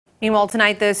Meanwhile,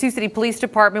 tonight, the Sioux City Police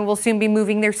Department will soon be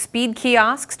moving their speed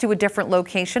kiosks to a different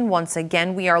location. Once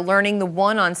again, we are learning the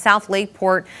one on South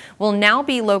Lakeport will now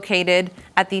be located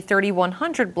at the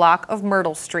 3100 block of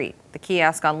Myrtle Street. The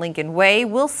kiosk on Lincoln Way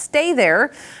will stay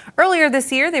there. Earlier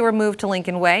this year, they were moved to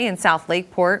Lincoln Way in South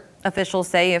Lakeport. Officials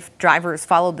say if drivers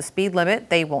follow the speed limit,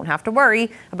 they won't have to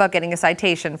worry about getting a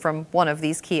citation from one of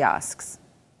these kiosks.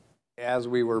 As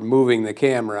we were moving the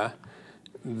camera,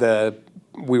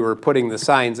 we were putting the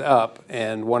signs up,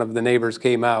 and one of the neighbors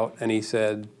came out and he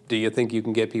said, "Do you think you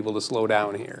can get people to slow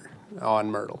down here on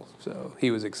Myrtle?" So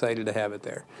he was excited to have it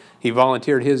there. He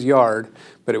volunteered his yard,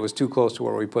 but it was too close to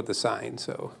where we put the sign,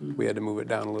 so we had to move it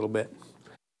down a little bit.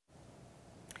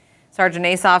 Sergeant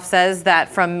Asoff says that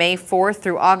from May 4th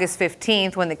through August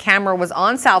 15th, when the camera was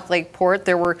on South Lakeport,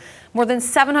 there were more than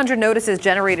 700 notices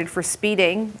generated for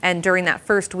speeding. And during that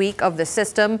first week of the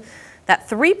system, that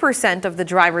 3% of the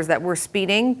drivers that were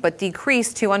speeding, but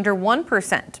decreased to under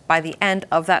 1% by the end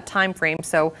of that time frame.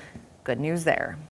 So good news there.